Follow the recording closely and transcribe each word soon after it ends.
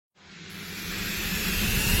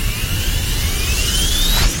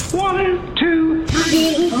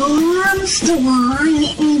Armstrong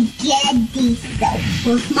and Getty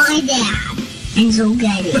with my dad. Enzo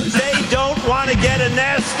Getty. They don't want to get a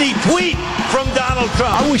nasty tweet from Donald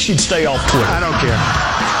Trump. I wish he'd stay off Twitter. I don't care.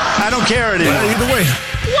 I don't care anymore. Either way.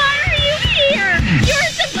 Why are you here? You're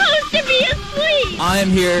supposed to be asleep. I am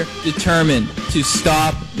here determined to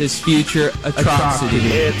stop this future atrocity.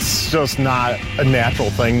 It's just not a natural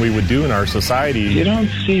thing we would do in our society. You don't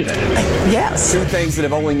see that. Yes. Two things that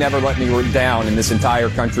have only never let me down in this entire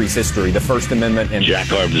country's history: the First Amendment and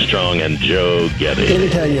Jack Armstrong and Joe Getty. Let me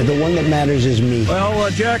tell you, the one that matters is me. Well,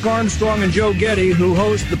 Jack Armstrong and Joe Getty, who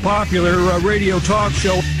host the popular radio talk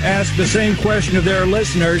show, asked the same question of their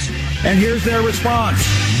listeners, and here's their response.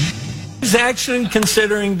 I was actually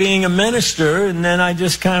considering being a minister, and then I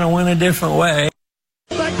just kind of went a different way.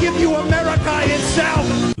 I give you America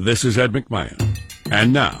itself. This is Ed McMahon.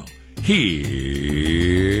 And now, here's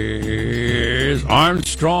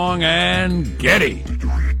Armstrong and Getty.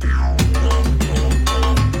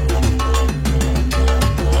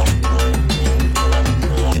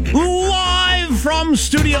 Live from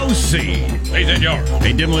Studio C.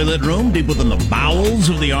 A dimly lit room deep within the bowels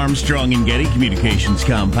of the Armstrong and Getty Communications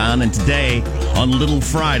compound. And today, on Little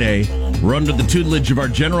Friday, we're under the tutelage of our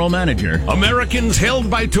general manager. Americans held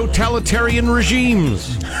by totalitarian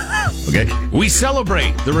regimes. Okay. We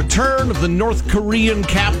celebrate the return of the North Korean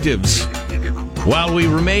captives while we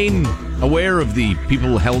remain aware of the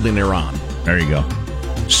people held in Iran. There you go.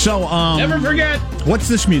 So, never forget. What's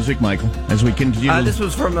this music, Michael? As we continue. This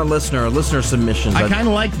was from a listener submission. I kind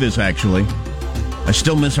of like this, actually. I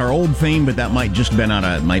still miss our old theme, but that might just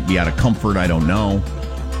might be out of comfort. I don't know.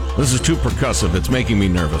 This is too percussive. It's making me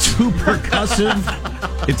nervous. Too percussive?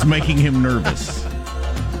 It's making him nervous.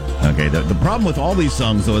 Okay, the problem with all these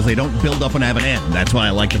songs, though, is they don't build up and have an end. That's why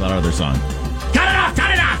I liked about our other song. Cut it off!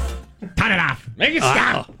 Cut it off! Cut it off! Make it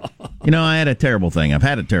stop! You know, I've had a terrible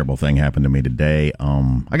thing happen to me today.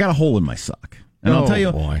 I got a hole in my sock. And I'll tell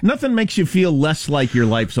you, nothing makes you feel less like your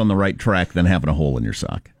life's on the right track than having a hole in your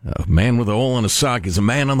sock. A man with a hole in a sock is a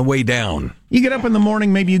man on the way down. You get up in the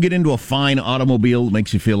morning, maybe you get into a fine automobile that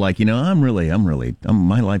makes you feel like,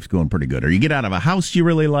 my life's going pretty good. Or you get out of a house you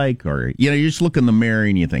really like, or, you just look in the mirror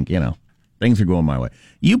and you think, things are going my way.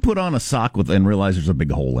 You put on a sock and realize there's a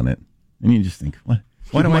big hole in it. And you just think, what?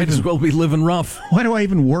 You might as well be living rough. Why do I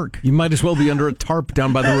even work? You might as well be under a tarp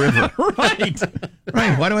down by the river.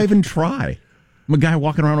 Right. Why do I even try? I'm a guy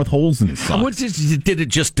walking around with holes in his socks. Did it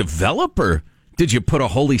just develop, or did you put a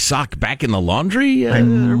holy sock back in the laundry,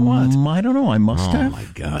 or what? I don't know. I must have. Oh my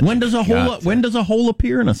God! When does a hole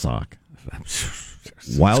appear in a sock?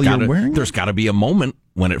 While you're wearing it? There's got to be a moment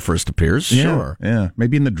when it first appears. Yeah, sure. Yeah.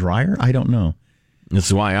 Maybe in the dryer. I don't know. This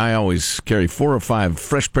is why I always carry 4 or 5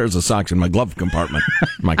 fresh pairs of socks in my glove compartment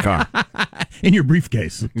in my car. In your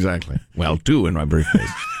briefcase. Exactly. Well, 2 in my briefcase.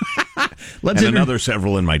 Another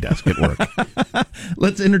several in my desk at work.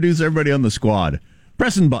 Let's introduce everybody on the squad.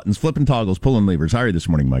 Pressing buttons, flipping toggles, pulling levers. How are you this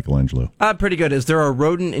morning, Michelangelo? Pretty good. Is there a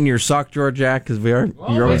rodent in your sock drawer, Jack? Because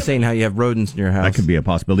you're always saying how you have rodents in your house. That could be a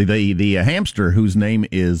possibility. The hamster, whose name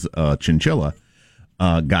is Chinchilla,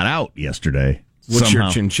 got out yesterday. What's your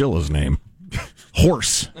chinchilla's name?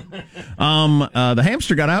 Horse. The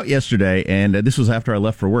hamster got out yesterday, and this was after I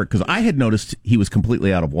left for work, because I had noticed he was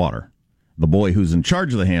completely out of water. The boy who's in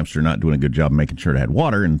charge of the hamster not doing a good job making sure it had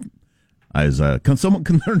water, and I was somewhat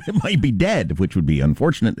concerned it might be dead, which would be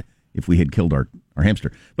unfortunate if we had killed our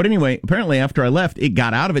hamster. But anyway, apparently after I left, it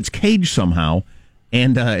got out of its cage somehow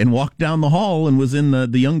and walked down the hall and was in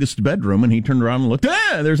the youngest bedroom, and he turned around and looked,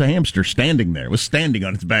 there's a hamster standing there. It was standing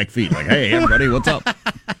on its back feet like, hey, everybody, what's up?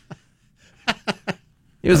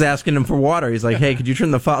 He was asking him for water. He's like, hey, could you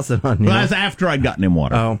turn the faucet on? Well, that's after I'd gotten him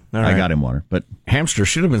water. Oh, all right. I got him water. But hamster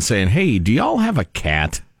should have been saying, hey, do y'all have a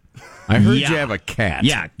cat? I heard you have a cat.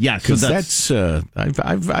 Yeah. Because that's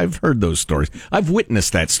I've heard those stories. I've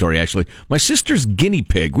witnessed that story, actually. My sister's guinea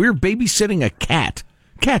pig. We were babysitting a cat.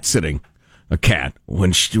 Cat-sitting a cat.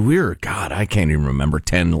 When we were, God, I can't even remember,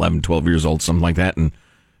 10, 11, 12 years old, something like that. And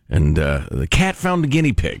the cat found the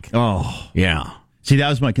guinea pig. Oh. Yeah. See, that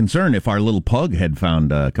was my concern. If our little pug had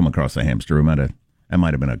come across a hamster, that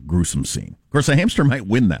might have been a gruesome scene. Of course, a hamster might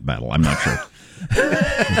win that battle. I'm not sure.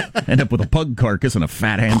 End up with a pug carcass and a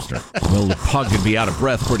fat hamster. Well, the pug could be out of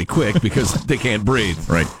breath pretty quick because they can't breathe.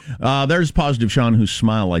 Right. There's Positive Sean, whose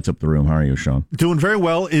smile lights up the room. How are you, Sean? Doing very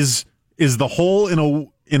well. Is the hole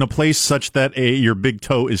in a place such that your big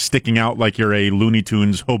toe is sticking out like you're a Looney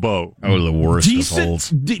Tunes hobo? Oh, the worst of holes.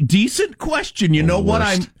 Decent question. You know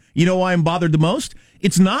why I'm bothered the most?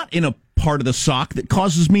 It's not in a part of the sock that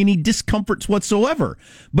causes me any discomforts whatsoever.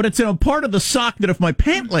 But it's in a part of the sock that if my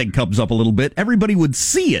pant leg comes up a little bit, everybody would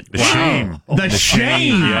see it. The shame. The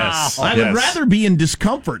shame. Yes. I would rather be in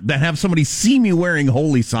discomfort than have somebody see me wearing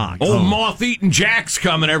holy socks. Moth-eating Jack's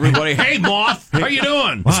coming, everybody. Hey, Moth, how you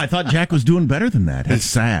doing? Wow, I thought Jack was doing better than that. That's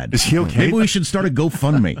sad. Is he okay? Maybe we should start a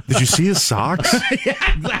GoFundMe. Did you see his socks? Yeah,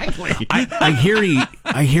 exactly. I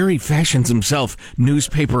hear he fashions himself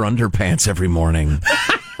newspaper underpants every morning.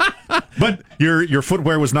 But your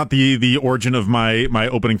footwear was not the origin of my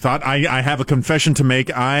opening thought. I have a confession to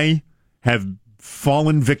make. I have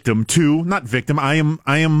fallen victim to, not victim. I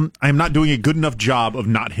am not doing a good enough job of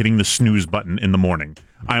not hitting the snooze button in the morning.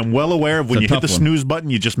 I am well aware of when you hit the snooze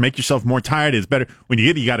button, you just make yourself more tired. It's better when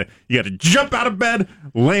you gotta jump out of bed,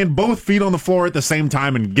 land both feet on the floor at the same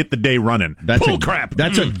time, and get the day running. That's crap.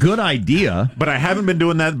 That's a good idea. But I haven't been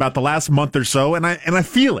doing that about the last month or so, and I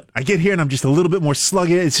feel it. I get here and I'm just a little bit more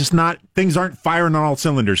sluggish. It's just not, things aren't firing on all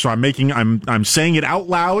cylinders. So I'm saying it out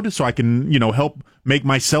loud so I can help make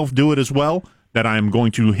myself do it as well. That I'm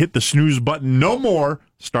going to hit the snooze button no more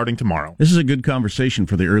starting tomorrow. This is a good conversation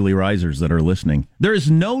for the early risers that are listening. There is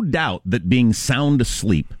no doubt that being sound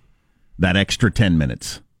asleep, that extra 10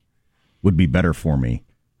 minutes, would be better for me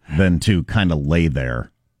than to kind of lay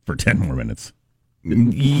there for 10 more minutes.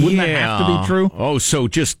 Wouldn't that have to be true? Oh, so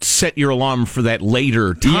just set your alarm for that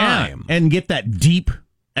later time. Yeah, and get that deep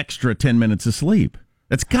extra 10 minutes of sleep.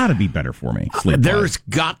 That's got to be better for me. There's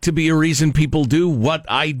got to be a reason people do what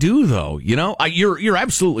I do, though. You're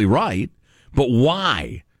absolutely right. But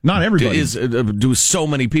why? Not everybody. Do so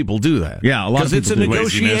many people do that? Yeah, a lot of people. Because it's a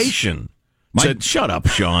negotiation. Shut up,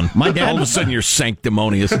 Sean. My dad. All of a sudden you're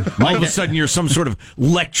sanctimonious. All of a sudden you're some sort of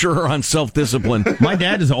lecturer on self-discipline. My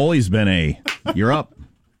dad has always been you're up.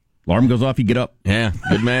 Alarm goes off, you get up. Yeah,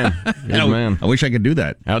 good man. Good man. I wish I could do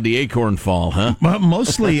that. How'd the acorn fall, huh?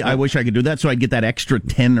 Mostly, I wish I could do that so I'd get that extra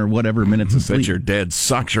 10 or whatever minutes of sleep. Bet your dad's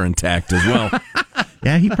socks are intact as well.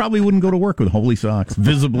 Yeah, he probably wouldn't go to work with holy socks,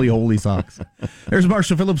 visibly holy socks. There's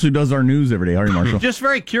Marshall Phillips, who does our news every day. How are you, Marshall? Just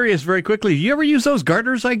very curious, very quickly. You ever use those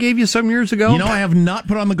garters I gave you some years ago? I have not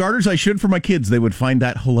put on the garters. I should for my kids. They would find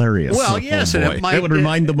that hilarious. Well, yes. And it would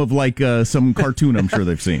remind them of some cartoon I'm sure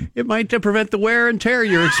they've seen. It might prevent the wear and tear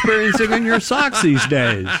you're experiencing in your socks these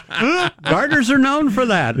days. Garters are known for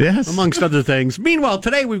that, amongst other things. Meanwhile,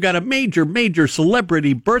 today we've got a major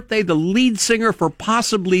celebrity birthday. The lead singer for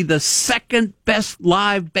possibly the second best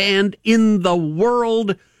live band in the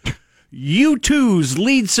world. U2's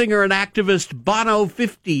lead singer and activist Bono,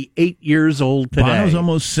 58 years old today. Bono's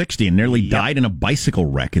almost 60 and nearly died in a bicycle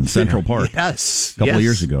wreck in Central Park. Yes. A couple of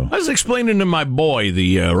years ago. I was explaining to my boy,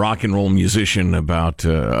 the rock and roll musician, about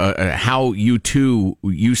how U2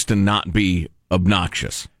 used to not be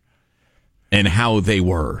obnoxious and how they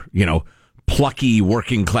were, plucky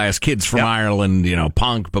working class kids from Ireland,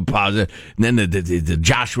 punk, but positive, and then the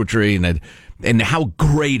Joshua Tree and how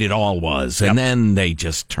great it all was. And then they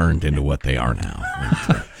just turned into what they are now.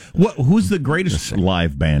 Who's the greatest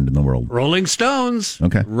live band in the world? Rolling Stones.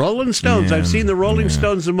 Okay. Rolling Stones. Yeah. I've seen the Rolling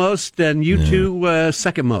Stones the most, and U2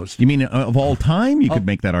 second most. You mean of all time? You could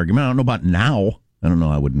make that argument. I don't know about now. I don't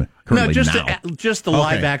know. I wouldn't. No, just the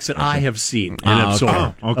live acts that I have seen and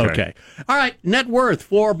absorbed. Okay. All right. Net worth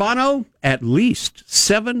for Bono, at least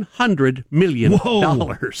 $700 million. Wow.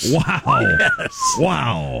 Yes.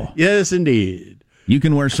 Wow. Yes, indeed. You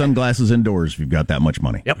can wear sunglasses indoors if you've got that much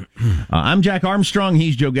money. Yep. I'm Jack Armstrong.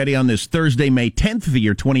 He's Joe Getty on this Thursday, May 10th of the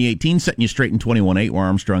year 2018, setting you straight in 21.8. We're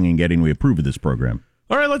Armstrong and Getty, and we approve of this program.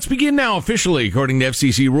 All right, let's begin now officially. According to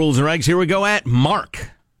FCC rules and regs, here we go at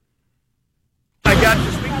Mark. I got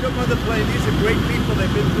to speak to them on the plane. These are great people.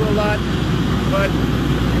 They've been through a lot, but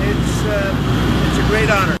it's a great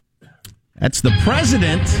honor. That's the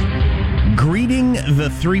president greeting the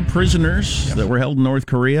 3 prisoners that were held in North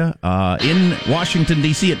Korea in Washington,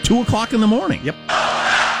 D.C. at 2 o'clock in the morning. Yep.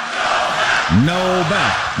 No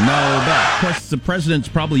bet. Of course, the president's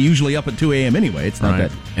probably usually up at 2 a.m. anyway. It's not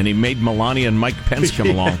that. And he made Melania and Mike Pence come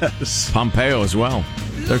along. Pompeo as well.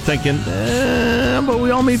 They're thinking, but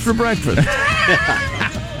we all meet for breakfast.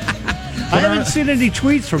 I haven't seen any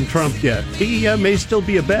tweets from Trump yet. He may still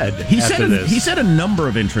be abed he after this. He said a number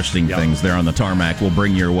of interesting things there on the tarmac we'll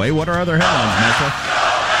bring your way. What are other headlines, Michael?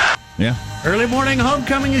 Yeah. Early morning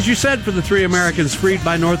homecoming, as you said, for the 3 Americans freed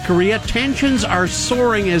by North Korea. Tensions are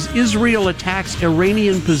soaring as Israel attacks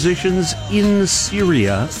Iranian positions in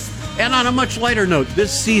Syria. And on a much lighter note,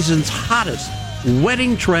 this season's hottest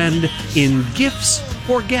wedding trend in gifts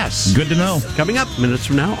for guests. Good to know. Coming up minutes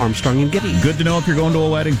from now, Armstrong and Getty. Good to know if you're going to a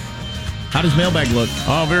wedding. How does mailbag look?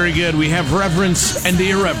 Oh, very good. We have reverence and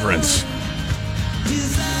irreverence.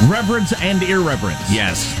 Reverence and irreverence.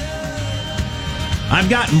 Yes. I've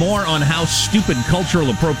got more on how stupid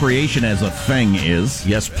cultural appropriation as a thing is.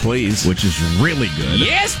 Yes, please. Which is really good.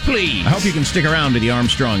 Yes, please. I hope you can stick around to the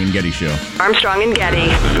Armstrong and Getty Show. Armstrong and Getty.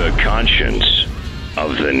 The conscience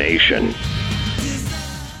of the nation.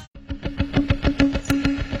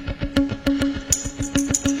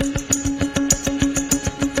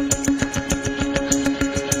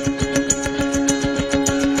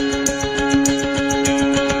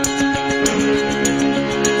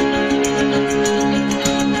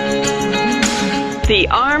 The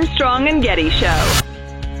Armstrong and Getty Show.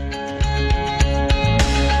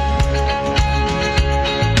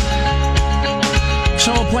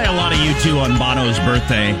 So I'll play a lot of U2 on Bono's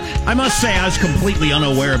birthday. I must say I was completely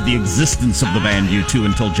unaware of the existence of the band U2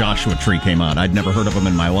 until Joshua Tree came out. I'd never heard of them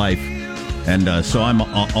in my life. And so I'm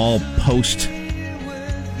all post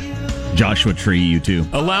Joshua Tree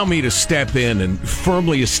U2. Allow me to step in and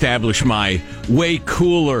firmly establish my way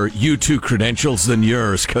cooler U2 credentials than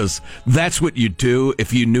yours, because that's what you'd do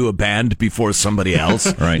if you knew a band before somebody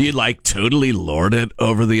else. Right. You'd totally lord it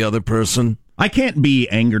over the other person. I can't be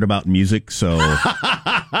angered about music, so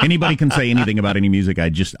anybody can say anything about any music.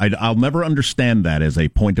 I'll never understand that as a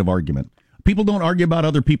point of argument. People don't argue about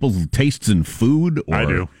other people's tastes in food. I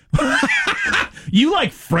do. You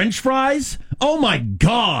like French fries? Oh my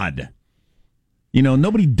God.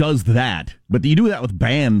 Nobody does that, but you do that with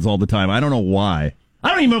bands all the time. I don't know why. I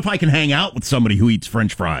don't even know if I can hang out with somebody who eats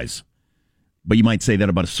French fries. But you might say that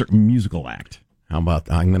about a certain musical act. How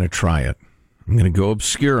about I'm going to try it. I'm going to go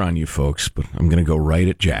obscure on you folks, but I'm going to go right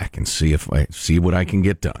at Jack and see what I can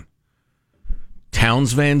get done.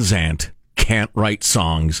 Townes Van Zandt can't write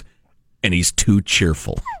songs, and he's too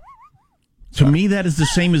cheerful. To me, that is the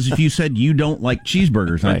same as if you said you don't like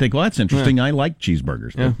cheeseburgers. And Right. I think, well, that's interesting. Yeah. I like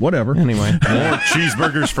cheeseburgers. Yeah. But whatever. Anyway. More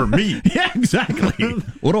cheeseburgers for me. Yeah, exactly.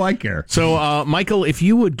 What do I care? So, Michael, if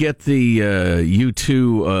you would get the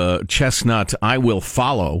U2 Chestnut, I Will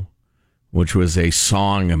Follow, which was a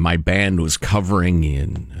song my band was covering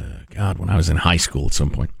in, when I was in high school at some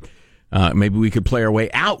point. Maybe we could play our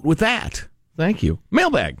way out with that. Thank you.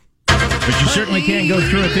 Mailbag. But you certainly can't go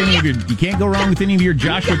through with any of your. You can't go wrong with any of your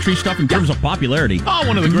Joshua Tree stuff in terms of popularity. Oh,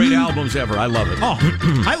 one of the great albums ever. I love it. Oh,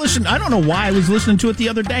 I listened. I don't know why I was listening to it the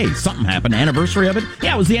other day. Something happened. Anniversary of it.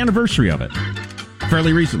 Yeah, it was the anniversary of it.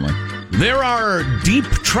 Fairly recently. There are deep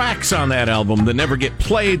tracks on that album that never get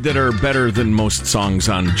played that are better than most songs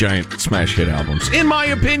on giant smash hit albums, in my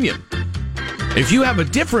opinion. If you have a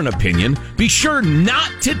different opinion, be sure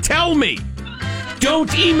not to tell me.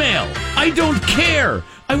 Don't email. I don't care.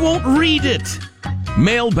 I won't read it.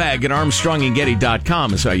 Mailbag at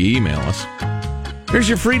ArmstrongandGetty.com is how you email us. Here's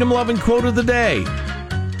your freedom-loving quote of the day.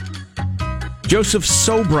 Joseph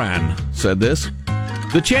Sobran said this.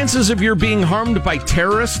 The chances of your being harmed by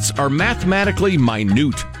terrorists are mathematically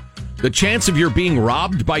minute. The chance of your being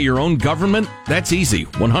robbed by your own government, that's easy,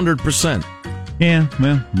 100%. Yeah,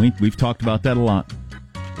 well, we've talked about that a lot.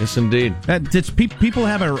 Yes, indeed. People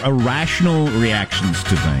have irrational reactions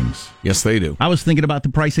to things. Yes, they do. I was thinking about the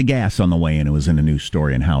price of gas on the way in. It was in a news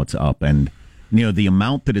story and how it's up. And, the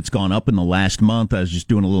amount that it's gone up in the last month, I was just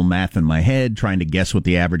doing a little math in my head, trying to guess what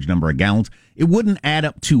the average number of gallons. It wouldn't add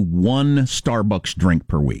up to one Starbucks drink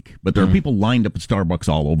per week. But there are people lined up at Starbucks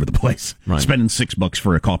all over the place, spending $6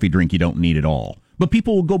 for a coffee drink you don't need at all. But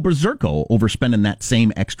people will go berserko over spending that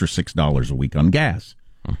same extra $6 a week on gas.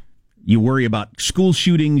 You worry about school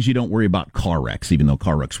shootings. You don't worry about car wrecks, even though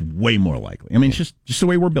car wrecks way more likely. I mean, it's just the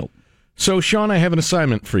way we're built. So, Sean, I have an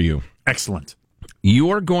assignment for you. Excellent.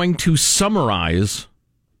 You're going to summarize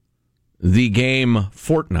the game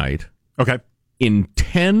Fortnite. Okay. In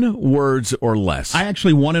 10 words or less. I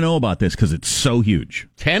actually want to know about this because it's so huge.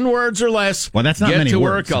 10 words or less. Well, that's not Get many to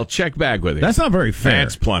words. work. I'll check back with you. That's not very fair.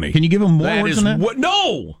 That's plenty. Can you give them more words than that?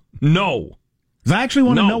 No. Because I actually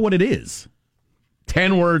want to know what it is.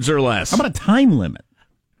 10 words or less. How about a time limit?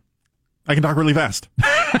 I can talk really fast.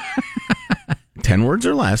 10 words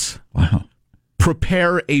or less. Wow.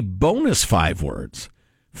 Prepare a bonus 5 words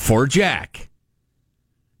for Jack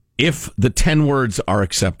if the 10 words are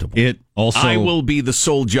acceptable. I will be the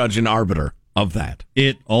sole judge and arbiter of that.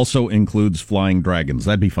 It also includes flying dragons.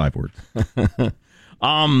 That'd be 5 words.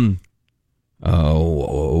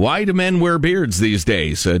 Why do men wear beards these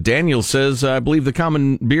days? Daniel says, I believe the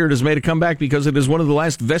common beard has made a comeback because it is one of the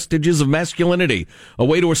last vestiges of masculinity, a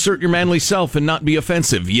way to assert your manly self and not be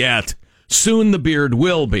offensive. Yet, soon the beard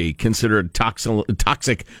will be considered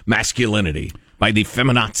toxic masculinity by the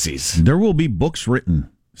feminazis. There will be books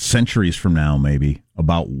written centuries from now, maybe,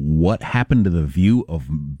 about what happened to the view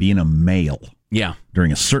of being a male. Yeah.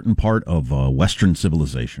 During a certain part of Western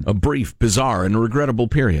civilization. A brief, bizarre, and regrettable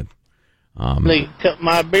period. They cut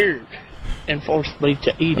my beard. and forcibly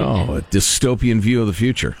to eat it. Oh, a dystopian view of the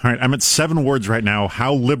future. All right, I'm at 7 words right now.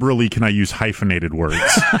 How liberally can I use hyphenated words?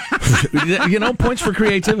 Points for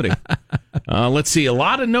creativity. Let's see. A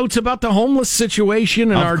lot of notes about the homeless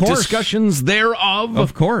situation and our discussions thereof.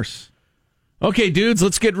 Of course. Okay, dudes,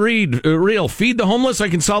 let's get real. Feed the homeless. I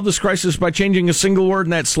can solve this crisis by changing a single word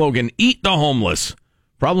in that slogan. Eat the homeless.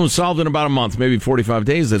 Problem solved in about a month, maybe 45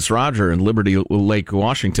 days. That's Roger in Liberty Lake,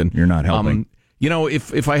 Washington. You're not helping.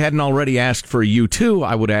 If I hadn't already asked for U2,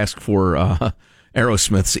 I would ask for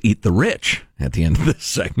Aerosmith's Eat the Rich at the end of this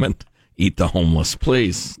segment. Eat the homeless,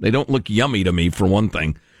 please. They don't look yummy to me, for one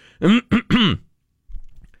thing. The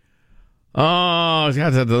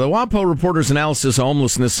WAPO reporter's analysis of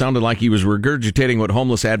homelessness sounded like he was regurgitating what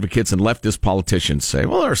homeless advocates and leftist politicians say.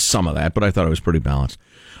 Well, there's some of that, but I thought it was pretty balanced.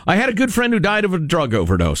 I had a good friend who died of a drug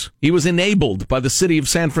overdose. He was enabled by the city of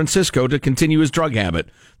San Francisco to continue his drug habit.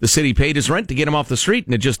 The city paid his rent to get him off the street,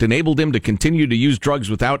 and it just enabled him to continue to use drugs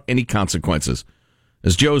without any consequences.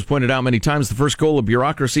 As Joe has pointed out many times, the first goal of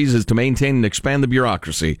bureaucracies is to maintain and expand the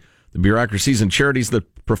bureaucracy. The bureaucracies and charities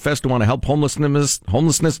that profess to want to help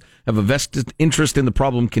homelessness have a vested interest in the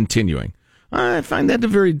problem continuing. I find that a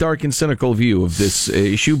very dark and cynical view of this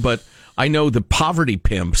issue, but I know the poverty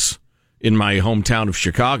pimps in my hometown of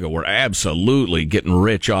Chicago were absolutely getting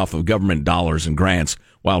rich off of government dollars and grants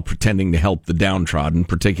while pretending to help the downtrodden,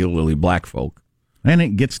 particularly black folk. And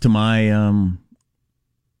it gets to my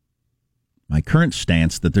my current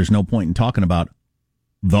stance that there's no point in talking about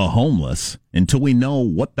the homeless until we know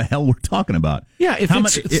what the hell we're talking about. Yeah, if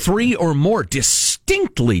it's three or more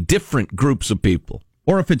distinctly different groups of people.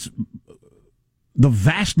 Or if it's the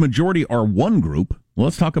vast majority are one group. Well,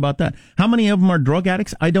 let's talk about that. How many of them are drug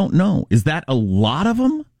addicts? I don't know. Is that a lot of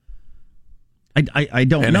them? I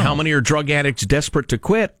don't know. And how many are drug addicts desperate to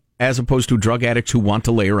quit as opposed to drug addicts who want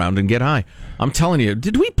to lay around and get high? I'm telling you,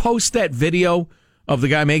 did we post that video of the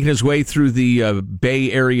guy making his way through the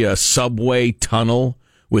Bay Area subway tunnel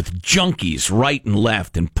with junkies right and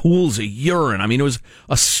left and pools of urine? I mean, it was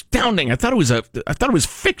astounding. I thought it was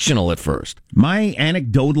fictional at first. My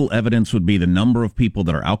anecdotal evidence would be the number of people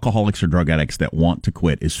that are alcoholics or drug addicts that want to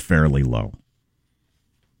quit is fairly low.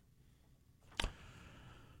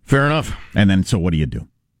 Fair enough. And then, so what do you do?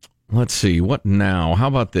 Let's see. What now? How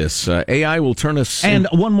about this? AI will turn us... And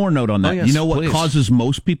one more note on that. Oh, yes, you know what please. causes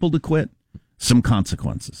most people to quit? Some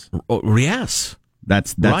consequences. Oh, yes.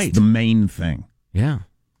 That's right. The main thing. Yeah.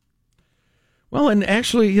 Well, and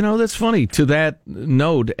actually, that's funny. To that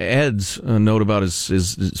note, Ed's note about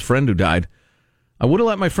his friend who died, I would have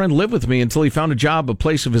let my friend live with me until he found a job, a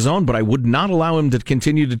place of his own, but I would not allow him to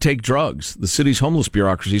continue to take drugs. The city's homeless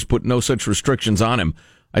bureaucracies put no such restrictions on him.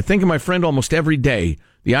 I think of my friend almost every day.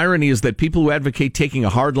 The irony is that people who advocate taking a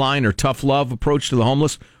hard line or tough love approach to the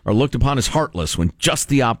homeless are looked upon as heartless when just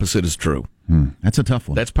the opposite is true. That's a tough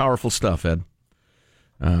one. That's powerful stuff, Ed.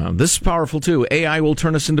 This is powerful, too. AI will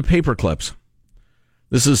turn us into paper clips.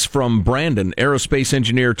 This is from Brandon, aerospace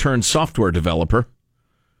engineer turned software developer.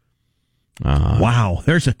 Wow,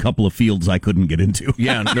 there's a couple of fields I couldn't get into.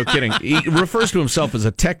 Yeah, no kidding. He refers to himself as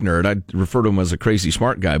a tech nerd. I'd refer to him as a crazy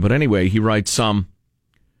smart guy. But anyway, he writes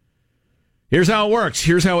here's how it works.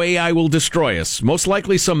 Here's how AI will destroy us. Most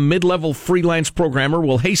likely some mid-level freelance programmer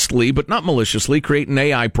will hastily, but not maliciously, create an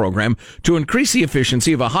AI program to increase the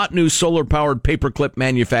efficiency of a hot new solar-powered paperclip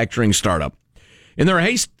manufacturing startup. In their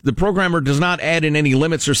haste, the programmer does not add in any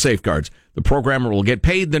limits or safeguards. The programmer will get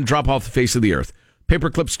paid, then drop off the face of the earth.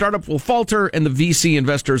 Paperclip startup will falter, and the VC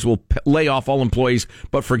investors will lay off all employees,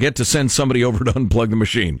 but forget to send somebody over to unplug the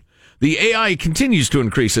machine. The AI continues to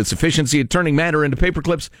increase its efficiency at turning matter into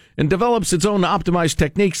paperclips and develops its own optimized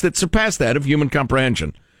techniques that surpass that of human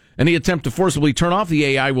comprehension. Any attempt to forcibly turn off the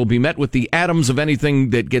AI will be met with the atoms of anything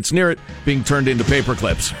that gets near it being turned into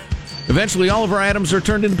paperclips. Eventually, all of our atoms are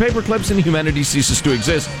turned into paperclips and humanity ceases to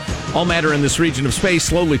exist. All matter in this region of space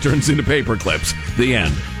slowly turns into paperclips. The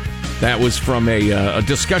end. That was from a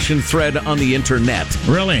discussion thread on the internet.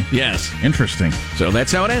 Really? Yes. Interesting. So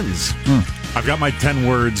that's how it ends. I've got my 10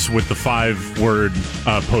 words with the 5-word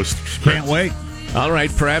post. Can't wait. All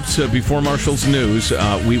right, perhaps before Marshall's news,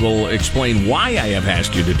 we will explain why I have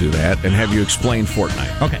asked you to do that and have you explain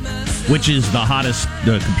Fortnite. Okay. Which is the hottest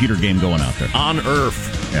computer game going out there. On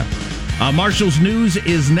Earth. Yeah. Marshall's news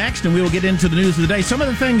is next, and we will get into the news of the day. Some of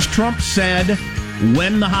the things Trump said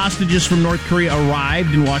when the hostages from North Korea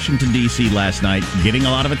arrived in Washington, D.C. last night, getting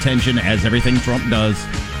a lot of attention, as everything Trump does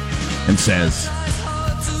and says.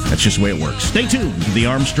 That's just the way it works. Stay tuned to the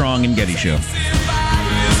Armstrong and Getty Show.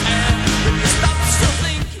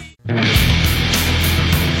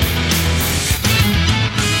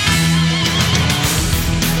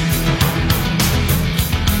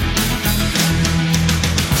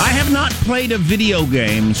 played a video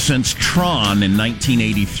game since Tron in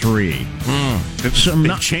 1983. So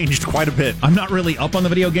It changed quite a bit. I'm not really up on the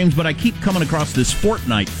video games, but I keep coming across this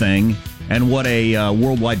Fortnite thing and what a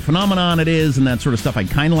worldwide phenomenon it is and that sort of stuff. I'd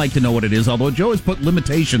kind of like to know what it is, although Joe has put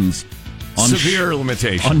limitations on severe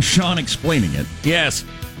limitations on Sean explaining it. Yes.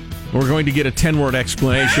 We're going to get a 10-word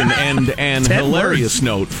explanation and an 10 hilarious words.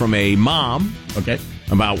 note from a mom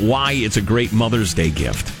about why it's a great Mother's Day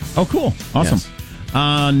gift. Oh, cool. Awesome. Yes.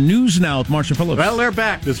 News now with Marshall Phillips. Well, they're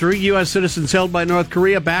back. The 3 U.S. citizens held by North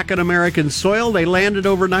Korea back on American soil. They landed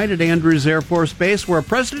overnight at Andrews Air Force Base, where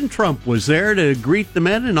President Trump was there to greet the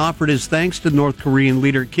men and offered his thanks to North Korean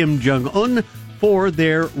leader Kim Jong-un for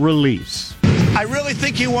their release. I really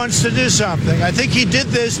think he wants to do something. I think he did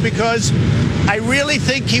this because I really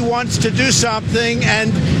think he wants to do something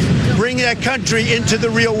and bring that country into the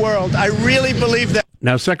real world. I really believe that.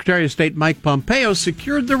 Now, Secretary of State Mike Pompeo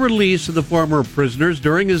secured the release of the former prisoners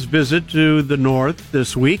during his visit to the North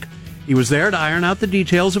this week. He was there to iron out the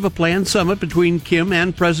details of a planned summit between Kim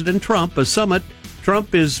and President Trump, a summit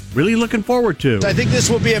Trump is really looking forward to. I think this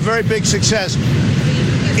will be a very big success.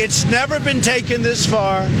 It's never been taken this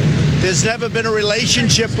far. There's never been a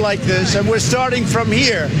relationship like this, and we're starting from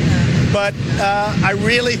here. But I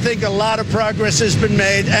really think a lot of progress has been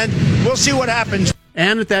made, and we'll see what happens.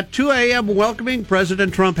 And at that 2 a.m. welcoming,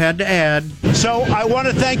 President Trump had to add, So I want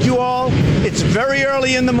to thank you all. It's very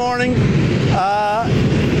early in the morning.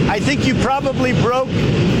 I think you probably broke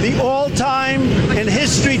the all-time in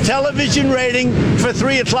history television rating for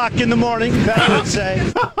 3 o'clock in the morning, that I would say.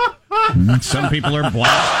 Some people are No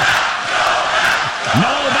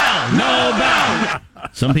bell.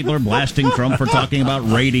 Some people are blasting Trump for talking about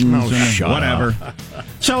ratings and whatever.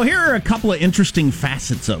 So here are a couple of interesting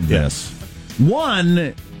facets of this.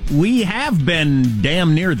 One, we have been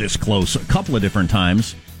damn near this close a couple of different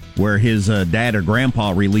times where his dad or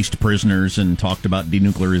grandpa released prisoners and talked about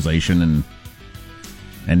denuclearization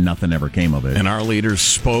and nothing ever came of it. And our leaders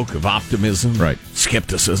spoke of optimism,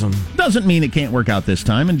 skepticism. Doesn't mean it can't work out this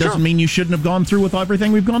time, and doesn't mean you shouldn't have gone through with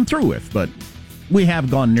everything we've gone through with, but we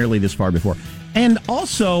have gone nearly this far before. And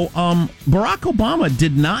also, Barack Obama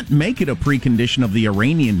did not make it a precondition of the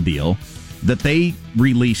Iranian deal that they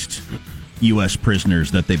released U.S.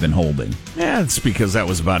 prisoners that they've been holding. Yeah, it's because that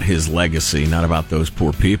was about his legacy, not about those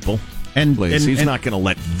poor people. And he's not going to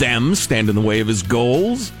let them stand in the way of his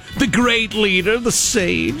goals. The great leader, the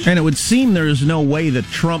sage. And it would seem there's no way the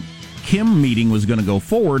Trump-Kim meeting was going to go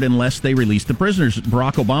forward unless they released the prisoners.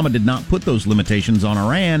 Barack Obama did not put those limitations on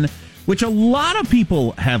Iran, which a lot of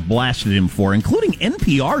people have blasted him for, including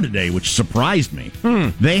NPR today, which surprised me.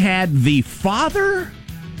 They had the father,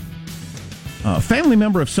 family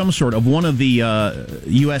member of some sort, of one of the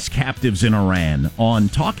U.S. captives in Iran on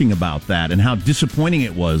talking about that and how disappointing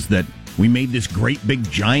it was that we made this great big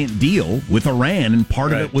giant deal with Iran, and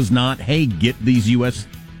part of it was not, hey, get these U.S.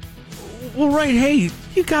 Well, hey,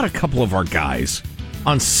 you got a couple of our guys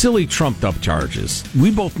on silly trumped-up charges.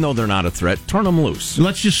 We both know they're not a threat. Turn them loose.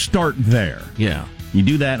 Let's just start there. Yeah. You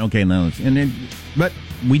do that, okay, but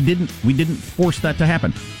we didn't force that to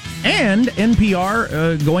happen. And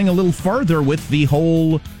NPR going a little further with the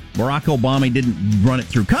whole Barack Obama didn't run it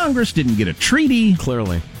through Congress, didn't get a treaty.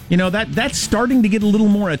 Clearly. You know, that's starting to get a little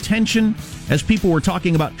more attention as people were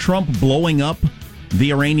talking about Trump blowing up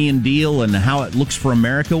the Iranian deal and how it looks for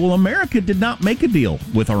America. Well, America did not make a deal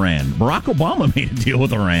with Iran. Barack Obama made a deal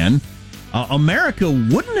with Iran. America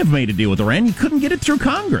wouldn't have made a deal with Iran. You couldn't get it through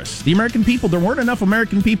Congress. The American people, there weren't enough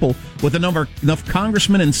American people with enough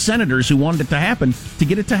congressmen and senators who wanted it to happen to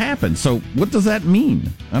get it to happen. So what does that mean?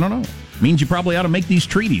 I don't know. It means you probably ought to make these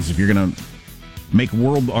treaties if you're going to make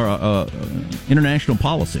world international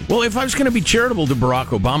policy. Well, if I was going to be charitable to Barack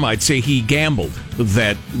Obama, I'd say he gambled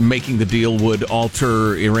that making the deal would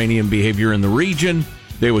alter Iranian behavior in the region.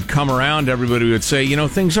 They would come around, everybody would say,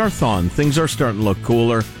 things are thawing, things are starting to look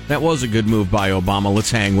cooler. That was a good move by Obama,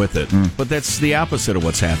 let's hang with it. But that's the opposite of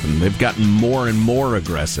what's happened. They've gotten more and more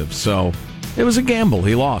aggressive, so it was a gamble.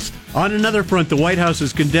 He lost. On another front, the White House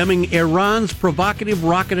is condemning Iran's provocative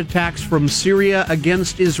rocket attacks from Syria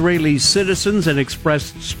against Israeli citizens and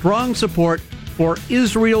expressed strong support for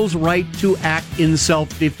Israel's right to act in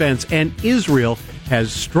self-defense. And Israel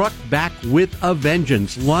has struck back with a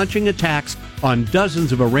vengeance, launching attacks on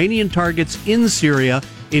dozens of Iranian targets in Syria,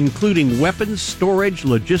 including weapons storage,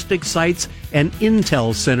 logistics sites, and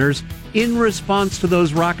intel centers, in response to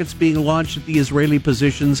those rockets being launched at the Israeli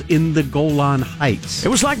positions in the Golan Heights. It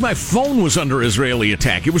was like my phone was under Israeli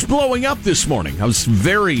attack. It was blowing up this morning. I was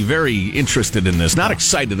very, very interested in this. Not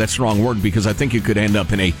excited, that's the wrong word, because I think it could end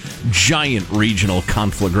up in a giant regional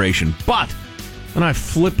conflagration. But and I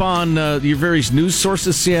flip on your various news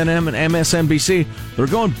sources, CNN and MSNBC, they're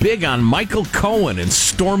going big on Michael Cohen and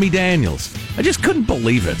Stormy Daniels. I just couldn't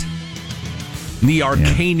believe it. The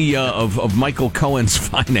arcania of Michael Cohen's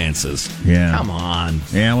finances. Yeah. Come on.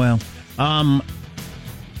 Yeah, well,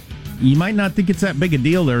 you might not think it's that big a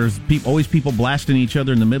deal. There's always people blasting each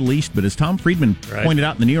other in the Middle East, but as Tom Friedman pointed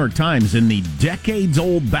out in the New York Times, in the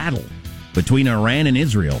decades-old battle between Iran and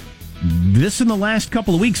Israel, this in the last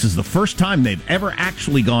couple of weeks is the first time they've ever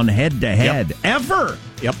actually gone head-to-head. Yep. Ever!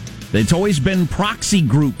 Yep. It's always been proxy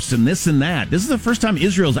groups and this and that. This is the first time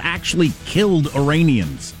Israel's actually killed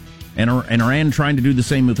Iranians. And Iran trying to do the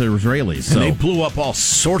same with the Israelis. So. And they blew up all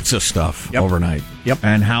sorts of stuff overnight. Yep.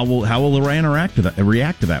 And how will Iran react to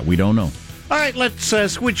that? We don't know. All right, let's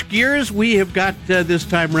switch gears. We have got this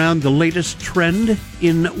time around the latest trend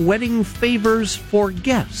in wedding favors for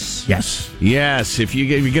guests. Yes. If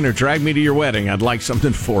you're going to drag me to your wedding, I'd like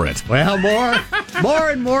something for it. Well, more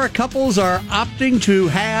and more couples are opting to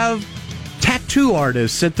have tattoo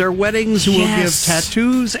artists at their weddings who will give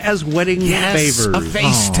tattoos as wedding favors. A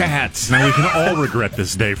face tat. Now we can all regret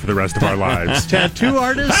this day for the rest of our lives. Tattoo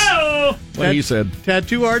artists. What you said.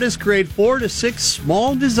 Tattoo artists create 4 to 6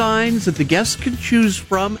 small designs that the guests can choose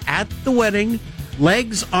from at the wedding.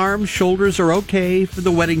 Legs, arms, shoulders are okay for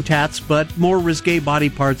the wedding tats, but more risque body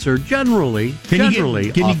parts are generally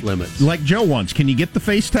off limits. Like Joe wants, can you get the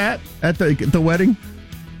face tat at the wedding?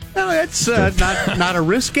 No, it's not a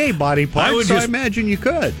risque body part, I imagine you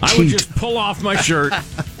could. I would just pull off my shirt,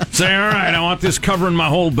 say, all right, I want this covering my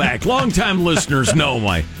whole back. Long-time listeners know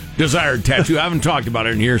my desired tattoo. I haven't talked about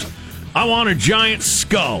it in years. I want a giant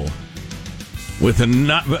skull with a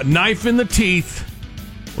knife in the teeth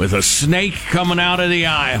with a snake coming out of the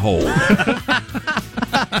eye hole.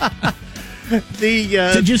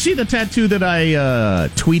 Did you see the tattoo that I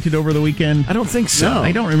tweeted over the weekend? I don't think so. No.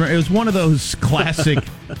 I don't remember. It was one of those classic.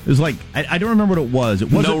 It was like I don't remember what it was.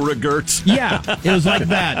 It wasn't no regrets. Yeah, it was like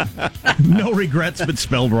that. No regrets, but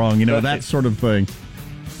spelled wrong. That sort of thing.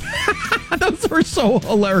 Those were so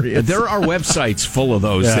hilarious. There are websites full of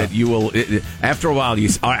those that you will. After a while,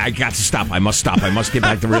 I got to stop. I must stop. I must get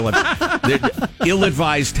back to real life.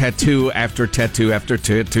 Ill-advised tattoo after tattoo after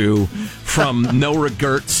tattoo, from no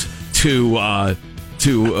regrets to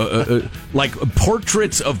like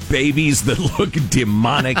portraits of babies that look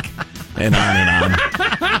demonic, and on and on.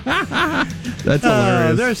 That's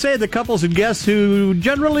hilarious. They're saying the couples and guests who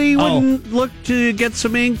generally wouldn't look to get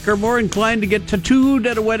some ink are more inclined to get tattooed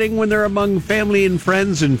at a wedding when they're among family and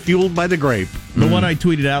friends and fueled by the grape. The one I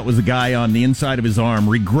tweeted out was a guy on the inside of his arm,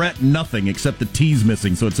 regret nothing except the T's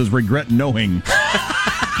missing, so it says regret knowing.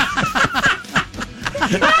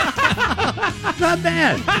 Not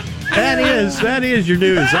bad. That is your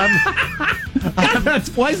news.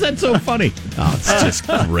 Why is that so funny? Oh, it's just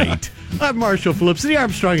great. I'm Marshall Phillips, the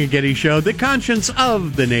Armstrong and Getty Show, the conscience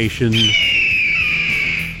of the nation.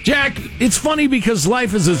 Jack, it's funny because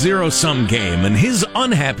life is a zero-sum game, and his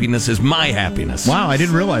unhappiness is my happiness. Wow, I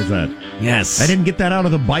didn't realize that. Yes. I didn't get that out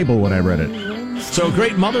of the Bible when I read it. So,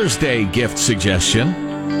 great Mother's Day gift suggestion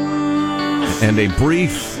and a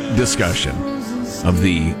brief discussion of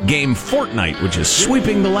the game Fortnite, which is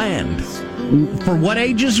sweeping the land. For what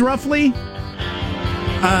ages, roughly?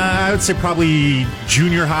 I would say probably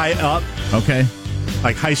junior high up. Okay.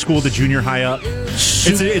 Like high school to junior high up.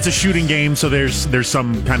 It's a shooting game, so there's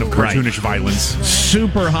some kind of cartoonish violence.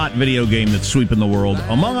 Super hot video game that's sweeping the world.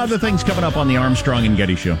 Among other things coming up on the Armstrong and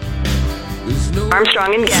Getty Show.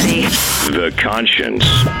 Armstrong and Getty. The conscience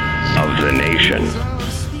of the nation.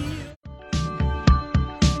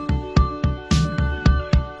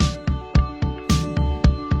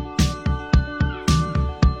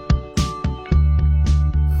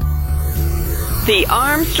 The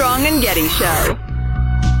Armstrong and Getty Show.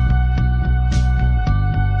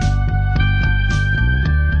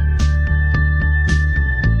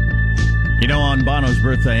 On Bono's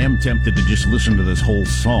birthday, I am tempted to just listen to this whole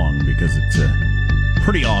song because it's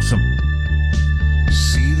pretty awesome.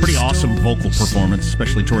 Pretty awesome vocal performance,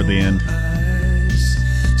 especially toward the end.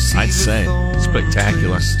 I'd say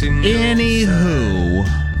spectacular. Anywho,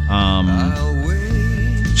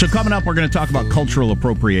 so coming up, we're going to talk about cultural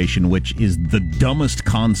appropriation, which is the dumbest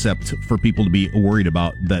concept for people to be worried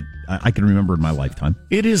about that I can remember in my lifetime.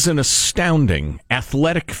 It is an astounding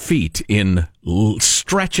athletic feat in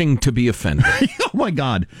stretching to be offended. Oh, my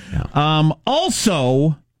God. Yeah.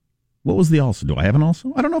 Also, what was the also? Do I have an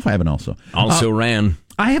also? I don't know if I have an also. Also ran.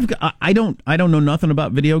 I don't know nothing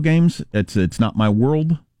about video games. It's not my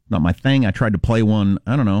world. Not my thing. I tried to play one,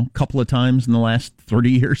 I don't know, a couple of times in the last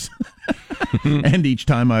 30 years. And each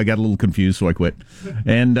time I got a little confused, so I quit.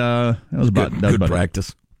 And that was about good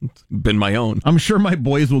practice. It's been my own. I'm sure my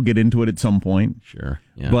boys will get into it at some point. Sure.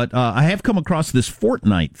 Yeah. But I have come across this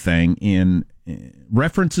Fortnite thing in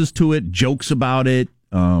references to it, jokes about it,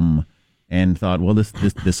 and thought, well,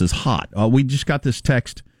 this is hot. We just got this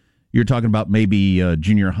text. You're talking about maybe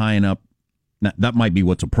junior high and up. That might be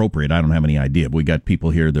what's appropriate. I don't have any idea. But we got people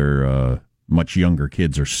here, they're much younger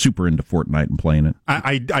kids are super into Fortnite and playing it.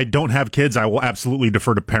 I don't have kids. I will absolutely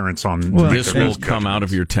defer to parents on this will come out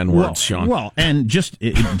of your 10 words, Sean. Well, and just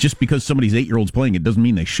because somebody's 8-year-old's playing it doesn't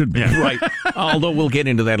mean they should be. Yeah. Right. Although we'll get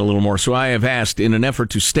into that a little more. So I have asked, in an effort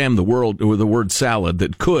to stem the word salad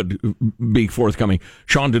that could be forthcoming,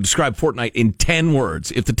 Sean to describe Fortnite in 10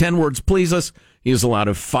 words. If the 10 words please us, he is allowed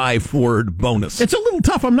a 5-word bonus. It's a little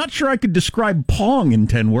tough. I'm not sure I could describe Pong in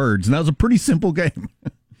 10 words, and that was a pretty simple game.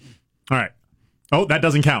 All right. Oh, that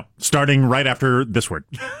doesn't count. Starting right after this word.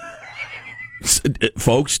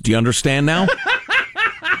 Folks, do you understand now?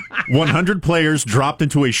 100 players dropped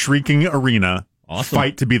into a shrieking arena. Awesome.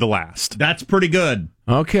 Fight to be the last. That's pretty good.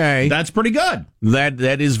 Okay. That's pretty good.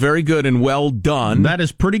 That is very good and well done. That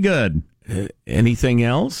is pretty good. Anything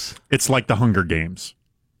else? It's like the Hunger Games.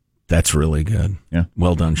 That's really good. Yeah.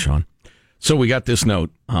 Well done, Sean. So we got this note,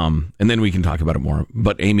 and then we can talk about it more.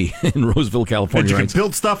 But Amy in Roseville, California, and you writes, can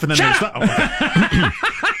build stuff, and then there's stuff.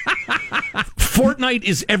 Fortnite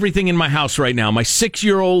is everything in my house right now. My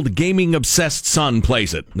 6-year-old gaming-obsessed son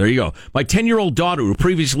plays it. There you go. My 10-year-old daughter, who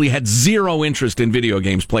previously had zero interest in video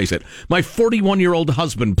games, plays it. My 41-year-old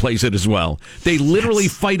husband plays it as well. They literally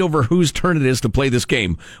fight over whose turn it is to play this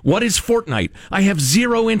game. What is Fortnite? I have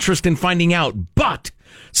zero interest in finding out, but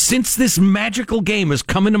since this magical game has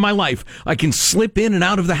come into my life, I can slip in and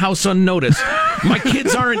out of the house unnoticed. My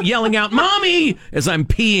kids aren't yelling out, "Mommy!" as I'm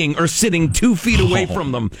peeing or sitting 2 feet away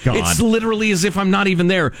from them. God. It's literally as if I'm not even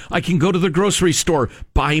there. I can go to the grocery store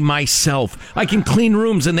by myself. I can clean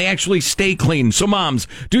rooms and they actually stay clean. So moms,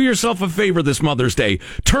 do yourself a favor this Mother's Day.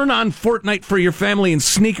 Turn on Fortnite for your family and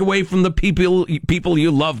sneak away from the people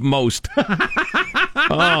you love most.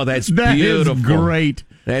 Oh, that's beautiful. Is great.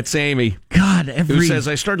 That's Amy. God, who says,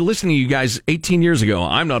 I started listening to you guys 18 years ago.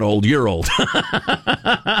 I'm not old, you're old.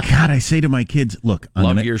 God, I say to my kids, look,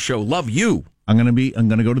 love your show. Love you. I'm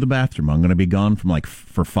gonna go to the bathroom. I'm gonna be gone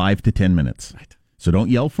for 5 to 10 minutes. Right. So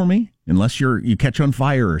don't yell for me unless you catch on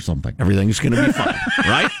fire or something. Everything's gonna be fine.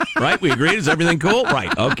 Right? Right? We agreed? Is everything cool?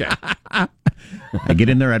 Right. Okay. I get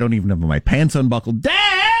in there, I don't even have my pants unbuckled.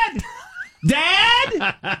 Dad!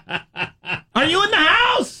 Are you in the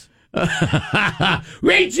house?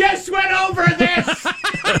 We just went over this.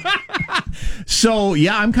 So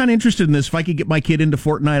yeah, I'm kind of interested in this. If I could get my kid into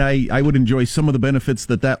Fortnite, I would enjoy some of the benefits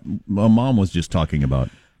that mom was just talking about.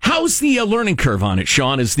 How's the learning curve on it,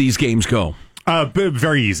 Sean, as these games go?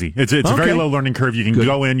 Very easy. It's a very low learning curve. You can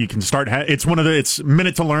go in, you can start. It's it's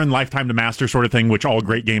minute to learn, lifetime to master sort of thing, which all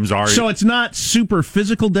great games are. So it's not super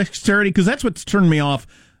physical dexterity, because that's what's turned me off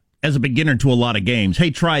as a beginner to a lot of games.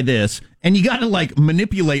 Hey, try this. And you got to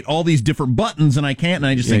manipulate all these different buttons, and I can't. And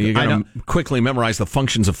I just think you got to quickly memorize the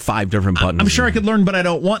functions of 5 different buttons. I'm sure I could learn, but I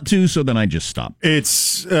don't want to. So then I just stop.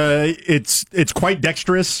 It's quite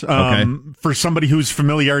dexterous. For somebody whose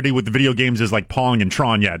familiarity with the video games is like Pong and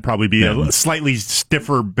Tron, it'd probably be a slightly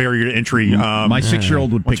stiffer barrier to entry. My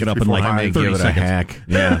 6-year-old would pick it up in 30 seconds. A hack.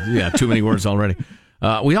 Yeah. Too many words already.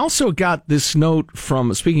 We also got this note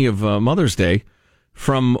from, speaking of Mother's Day,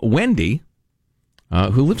 from Wendy,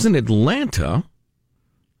 who lives in Atlanta.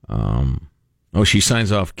 She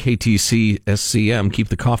signs off KTC SCM. Keep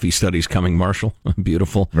the coffee studies coming, Marshall.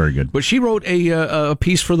 Beautiful. Very good. But she wrote a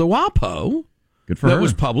piece for the WAPO. Good for her. That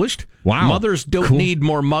was published. Wow. Mothers don't need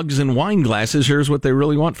more mugs and wine glasses. Here's what they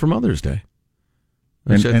really want for Mother's Day.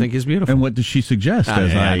 Which I think is beautiful. And what does she suggest?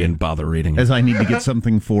 I didn't bother reading it. As I need to get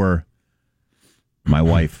something for my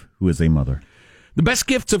wife, who is a mother. The best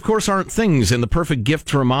gifts, of course, aren't things, and the perfect gift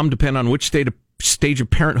for a mom depend on which stage of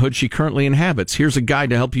parenthood she currently inhabits. Here's a guide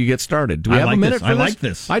to help you get started. Do we have a minute for this? I like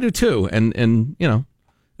this. I do too, and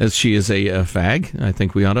as she is a fag, I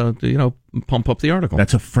think we ought to pump up the article.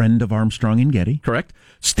 That's a friend of Armstrong and Getty. Correct.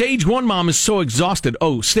 Stage 1 mom is so exhausted.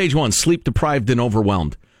 Stage 1, sleep deprived and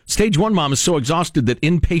overwhelmed. Stage 1 mom is so exhausted that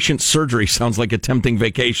inpatient surgery sounds like a tempting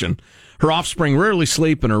vacation. Her offspring rarely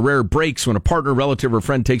sleep, and her rare breaks when a partner, relative, or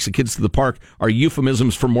friend takes the kids to the park are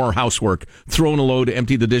euphemisms for more housework. Throw in a load,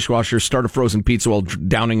 empty the dishwasher, start a frozen pizza while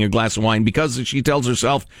downing a glass of wine because she tells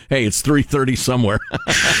herself, hey, it's 3:30 somewhere.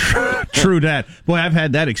 True that. Boy, I've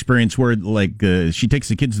had that experience where she takes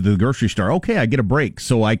the kids to the grocery store. Okay, I get a break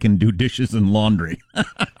so I can do dishes and laundry.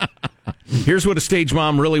 Here's what a stage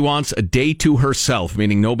mom really wants: a day to herself,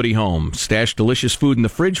 meaning nobody home. Stash delicious food in the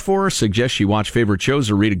fridge for her, suggest she watch favorite shows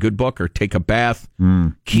or read a good book, or take a bath.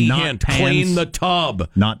 Key hint, clean the tub.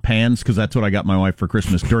 Not pans, because that's what I got my wife for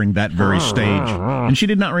Christmas during that very stage. And she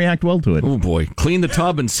did not react well to it. Oh, boy. Clean the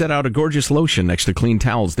tub and set out a gorgeous lotion next to clean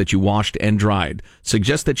towels that you washed and dried.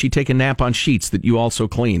 Suggest that she take a nap on sheets that you also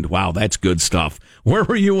cleaned. Wow, that's good stuff. Where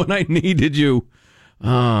were you when I needed you?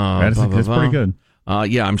 That's pretty good.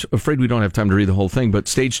 Yeah, I'm afraid we don't have time to read the whole thing, but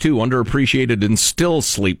stage 2, underappreciated and still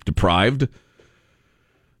sleep deprived.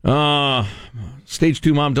 Stage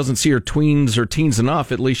 2 mom doesn't see her tweens or teens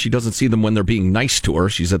enough. At least she doesn't see them when they're being nice to her.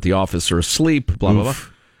 She's at the office or asleep, blah, blah,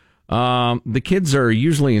 blah. The kids are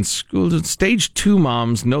usually in school. Stage 2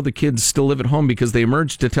 moms know the kids still live at home because they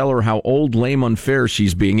emerge to tell her how old, lame, unfair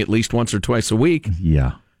she's being at least once or twice a week.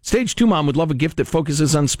 Yeah. Stage 2 mom would love a gift that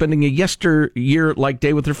focuses on spending a yesteryear-like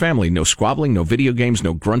day with her family. No squabbling, no video games,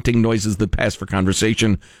 no grunting noises that pass for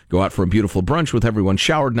conversation. Go out for a beautiful brunch with everyone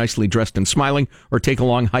showered, nicely dressed and smiling, or take a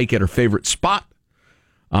long hike at her favorite spot.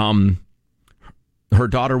 Her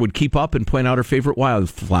daughter would keep up and point out her favorite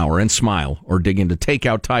wildflower and smile, or dig into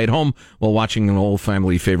takeout, tie it home while watching an old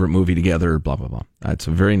family favorite movie together, blah, blah, blah. That's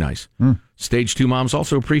very nice. Stage 2 moms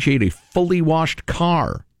also appreciate a fully washed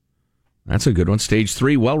car. That's a good one. Stage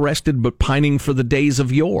 3, well-rested but pining for the days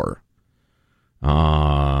of yore.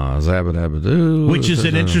 Which is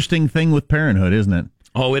an interesting thing with parenthood, isn't it?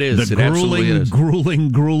 Oh, it is. The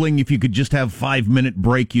grueling. If you could just have 5-minute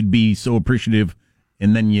break, you'd be so appreciative.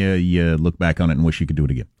 And then you look back on it and wish you could do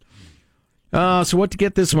it again. So what to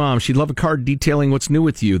get this mom? She'd love a card detailing what's new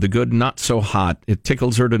with you, the good, not so hot. It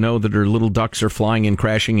tickles her to know that her little ducks are flying and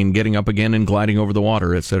crashing and getting up again and gliding over the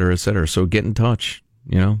water, et cetera, et cetera. So get in touch,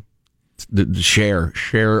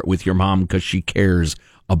 Share it with your mom because she cares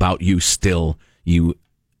about you still. You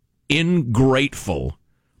ingrateful,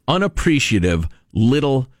 unappreciative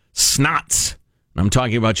little snots. I'm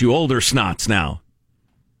talking about you older snots now.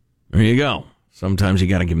 There you go. Sometimes you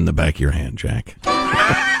got to give them the back of your hand, Jack.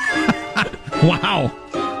 Wow.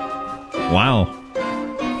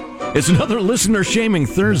 It's another listener shaming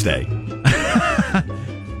Thursday.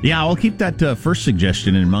 Yeah, I'll keep that first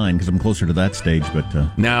suggestion in mind because I'm closer to that stage. But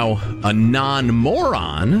now, a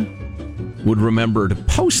non-moron would remember to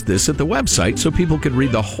post this at the website so people could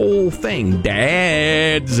read the whole thing.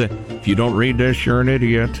 Dads, if you don't read this, you're an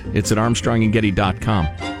idiot. It's at ArmstrongandGetty.com.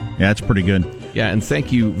 Yeah, that's pretty good. Yeah, and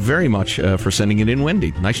thank you very much for sending it in, Wendy.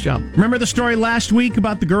 Nice job. Remember the story last week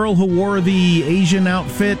about the girl who wore the Asian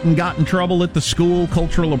outfit and got in trouble at the school,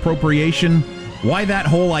 cultural appropriation? Why that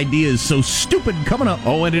whole idea is so stupid coming up.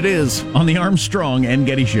 Oh, and it is. On the Armstrong and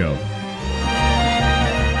Getty Show.